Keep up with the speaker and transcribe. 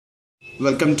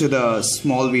Welcome to the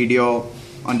small video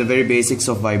on the very basics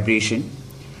of vibration.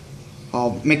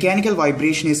 Mechanical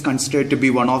vibration is considered to be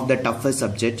one of the toughest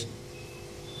subjects,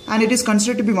 and it is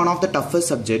considered to be one of the toughest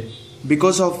subjects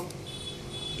because of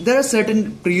there are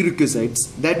certain prerequisites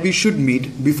that we should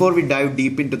meet before we dive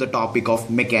deep into the topic of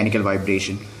mechanical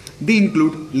vibration. They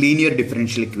include linear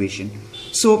differential equation.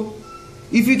 So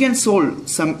if you can solve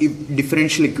some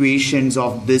differential equations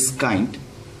of this kind,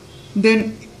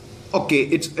 then okay,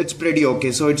 it's pretty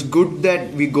okay. So it's good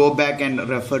that we go back and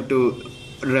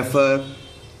refer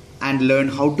and learn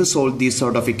how to solve these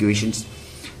sort of equations.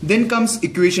 Then comes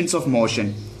equations of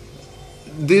motion.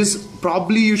 This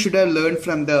probably you should have learned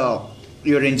from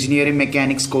your engineering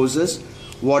mechanics courses.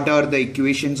 What are the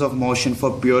equations of motion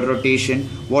for pure rotation?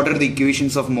 What are the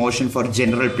equations of motion for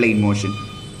general plane motion?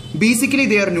 Basically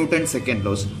they are Newton's second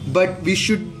laws, but we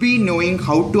should be knowing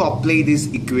how to apply these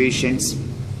equations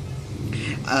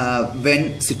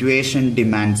when situation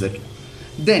demands it.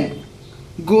 Then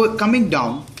coming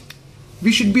down,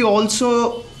 we should be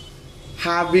also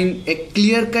having a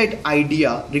clear-cut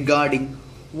idea regarding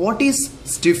what is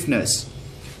stiffness.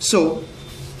 So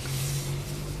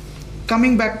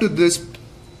coming back to this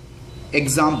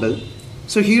example,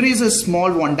 so here is a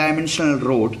small one-dimensional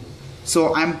rod.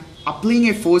 So I'm applying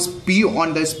a force P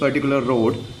on this particular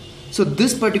rod. So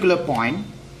this particular point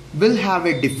will have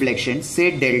a deflection,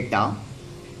 say delta.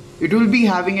 It will be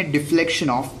having a deflection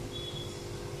of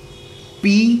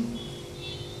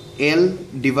PL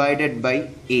divided by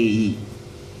AE.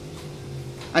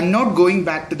 I'm not going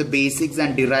back to the basics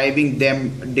and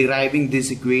deriving these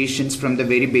equations from the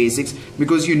very basics,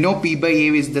 because you know P by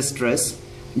A is the stress,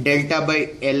 delta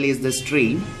by L is the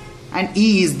strain, and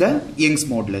E is the Young's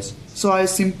modulus. So I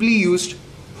simply used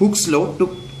Hooke's law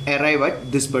to arrive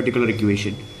at this particular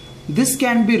equation. This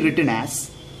can be written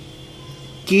as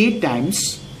K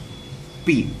times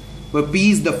P, where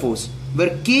P is the force,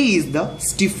 where K is the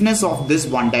stiffness of this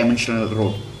one-dimensional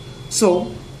rod.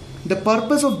 So the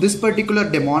purpose of this particular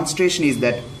demonstration is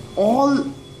that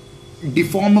all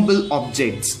deformable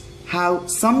objects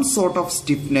have some sort of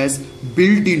stiffness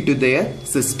built into their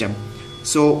system.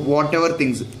 So whatever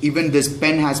things, even this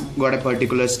pen has got a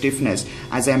particular stiffness.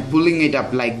 As I am pulling it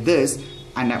up like this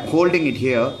and I'm holding it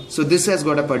here, so this has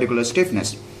got a particular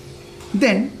stiffness.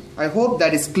 Then I hope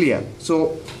that is clear.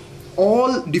 So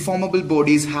all deformable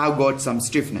bodies have got some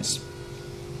stiffness.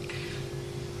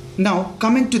 Now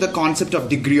coming to the concept of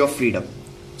degree of freedom.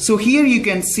 So here you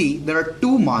can see there are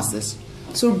two masses.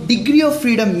 So degree of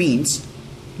freedom means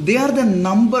they are the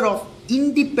number of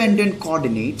independent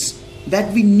coordinates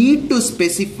that we need to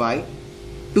specify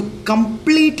to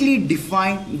completely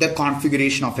define the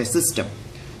configuration of a system.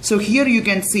 So here you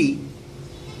can see,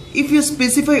 if you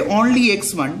specify only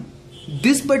x1,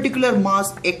 this particular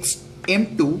mass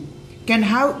m2 can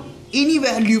have any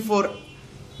value of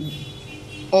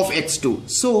x2.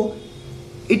 So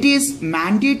it is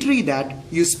mandatory that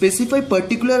you specify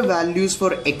particular values for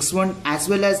x1 as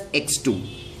well as x2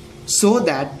 so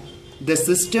that the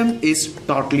system is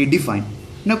totally defined.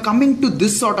 Now coming to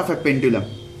this sort of a pendulum,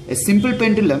 a simple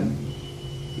pendulum,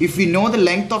 if we know the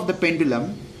length of the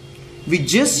pendulum, we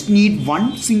just need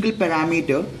one single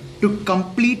parameter to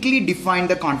completely define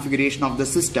the configuration of the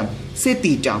system, say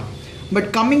theta.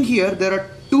 But coming here, there are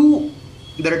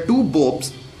two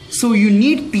bobs, so you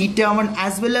need theta 1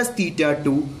 as well as theta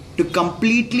 2 to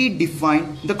completely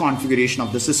define the configuration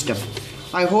of the system.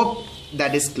 I hope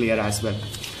that is clear as well.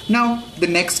 Now the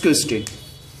next question,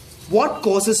 what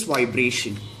causes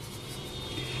vibration?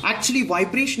 Actually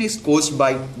vibration is caused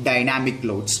by dynamic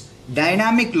loads.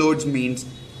 Dynamic loads means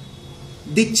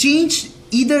they change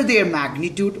either their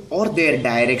magnitude or their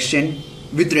direction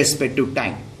with respect to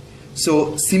time.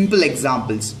 So simple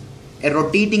examples, a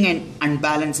rotating and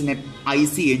unbalance in an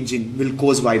IC engine will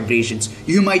cause vibrations.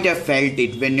 You might have felt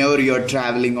it whenever you are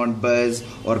traveling on bus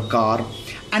or car.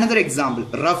 Another example,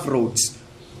 rough roads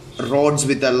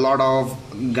with a lot of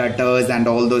gutters and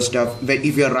all those stuff.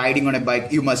 If you are riding on a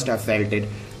bike, you must have felt it.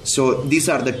 So these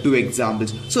are the two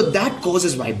examples. So that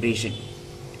causes vibration.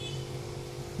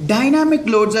 Dynamic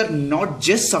loads are not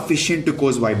just sufficient to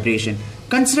cause vibration.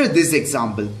 Consider this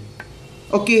example.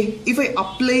 Okay, if I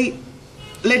apply,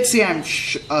 let's say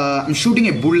I'm shooting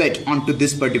a bullet onto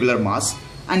this particular mass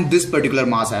and this particular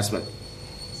mass as well.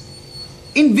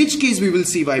 In which case we will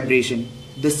see vibration?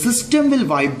 The system will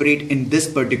vibrate in this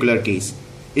particular case.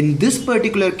 In this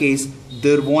particular case,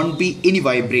 there won't be any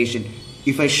vibration.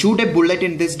 If I shoot a bullet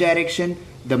in this direction,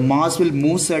 the mass will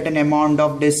move certain amount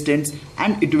of distance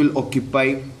and it will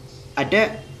occupy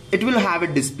it will have a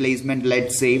displacement,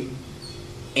 let's say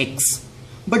x.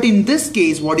 But in this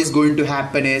case, what is going to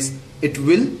happen is it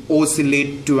will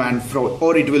oscillate to and fro,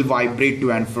 or it will vibrate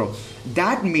to and fro.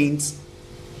 That means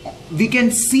we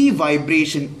can see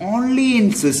vibration only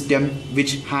in system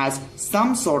which has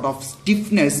some sort of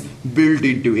stiffness built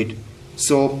into it.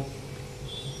 So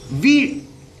we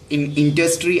in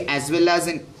industry as well as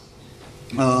in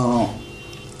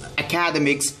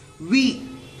academics, we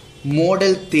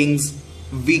model things,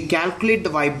 we calculate the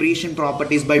vibration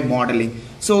properties by modeling.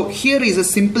 So here is a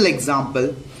simple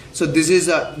example. So this is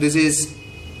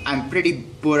I'm pretty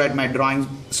poor at my drawing.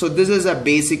 So this is a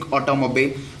basic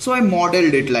automobile. So I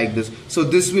modeled it like this. So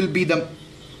this will be the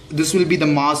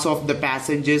mass of the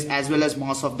passengers as well as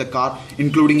mass of the car,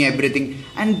 including everything.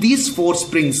 And these 4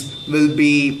 springs will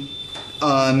be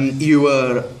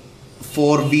your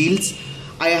 4 wheels.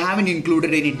 I haven't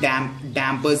included any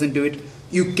dampers into it.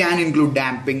 You can include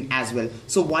damping as well.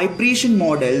 So vibration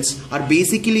models are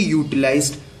basically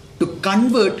utilized to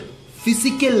convert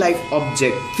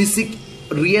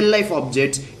real life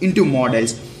objects into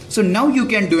models. So now you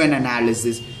can do an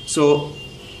analysis. So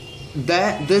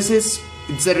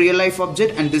it's a real life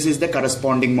object and this is the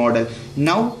corresponding model.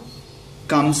 Now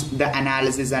comes the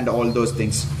analysis and all those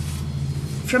things.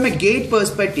 From a gate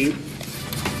perspective,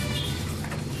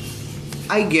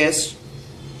 I guess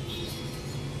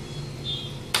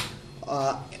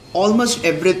almost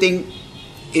everything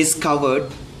is covered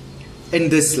in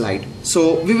this slide.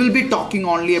 So we will be talking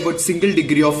only about single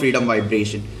degree of freedom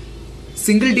vibration.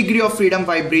 Single degree of freedom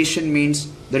vibration means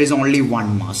there is only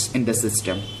one mass in the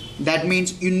system. That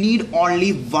means you need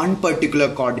only one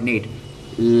particular coordinate.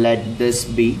 Let this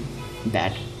be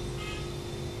that.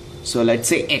 So let's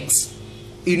say X.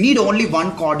 You need only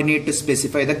one coordinate to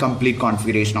specify the complete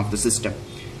configuration of the system.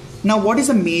 Now, what is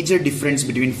a major difference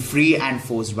between free and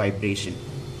forced vibration?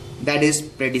 That is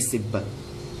pretty simple.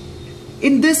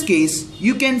 In this case,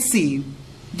 you can see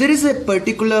there is a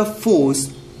particular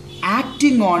force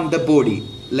acting on the body.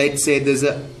 Let's say this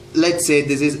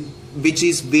is which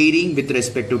is varying with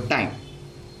respect to time.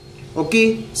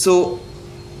 Okay, so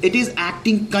it is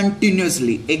acting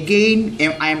continuously. Again,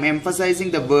 I am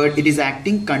emphasizing the word, it is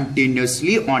acting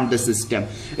continuously on the system.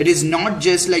 It is not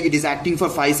just like it is acting for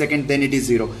 5 seconds, then it is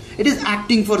 0. It is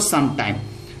acting for some time.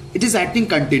 It is acting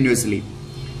continuously.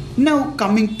 Now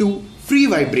coming to free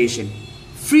vibration.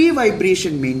 Free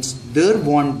vibration means there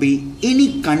won't be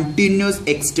any continuous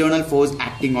external force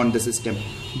acting on the system,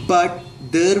 but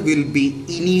there will be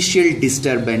initial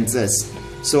disturbances.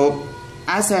 So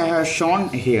as I have shown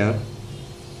here,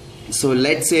 so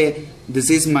let's say this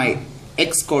is my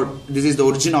X this is the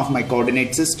origin of my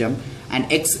coordinate system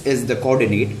and X is the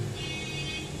coordinate.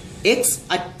 X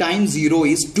at time 0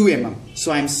 is 2 mm.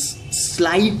 So I'm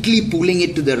slightly pulling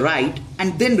it to the right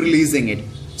and then releasing it.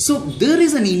 So there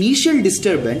is an initial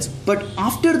disturbance, but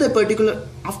after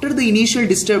the initial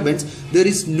disturbance, there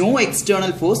is no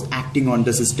external force acting on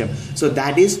the system. So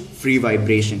that is free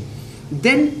vibration.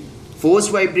 Then forced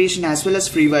vibration as well as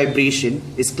free vibration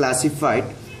is classified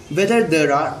whether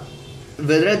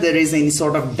there is any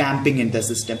sort of damping in the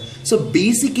system. So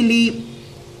basically,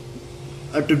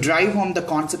 to drive home the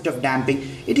concept of damping,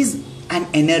 it is an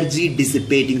energy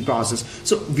dissipating process.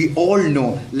 So we all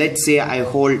know, let's say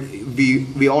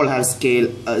we all have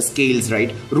scales,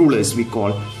 right? Rulers we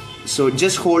call. So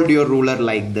just hold your ruler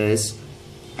like this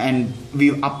and we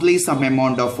apply some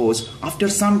amount of force. After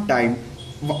some time,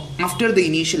 after the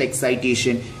initial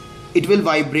excitation, it will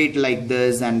vibrate like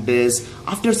this and this.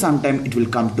 After some time, it will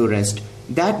come to rest.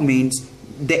 That means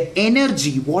the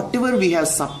energy, whatever we have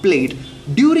supplied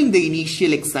during the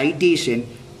initial excitation,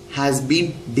 has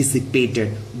been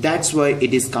dissipated. That's why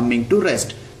it is coming to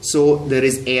rest. So there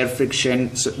is air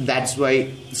friction. So that's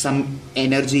why some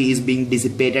energy is being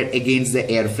dissipated against the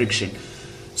air friction.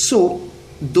 So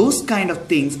those kind of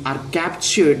things are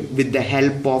captured with the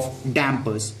help of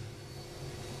dampers.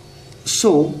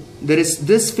 So there is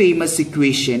this famous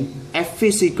equation, F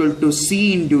is equal to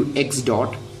C into X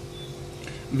dot.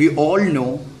 We all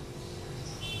know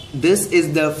this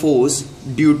is the force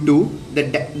due to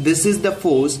this is the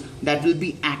force that will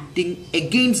be acting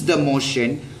against the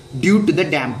motion due to the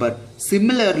damper.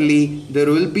 Similarly, there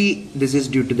will be, this is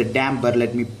due to the damper,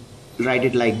 let me write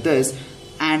it like this,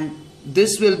 and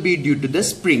this will be due to the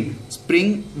spring.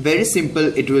 Spring, very simple,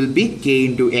 it will be K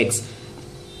into X.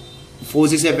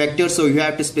 Force is a vector, so you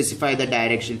have to specify the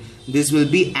direction. This will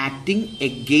be acting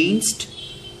against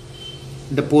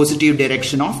the positive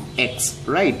direction of X,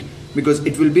 right? Because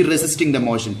it will be resisting the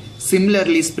motion.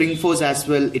 Similarly, spring force as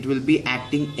well, it will be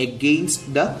acting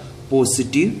against the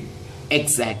positive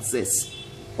X-axis.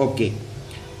 Okay.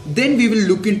 Then we will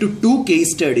look into 2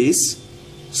 case studies.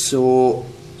 So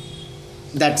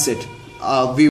that's it. We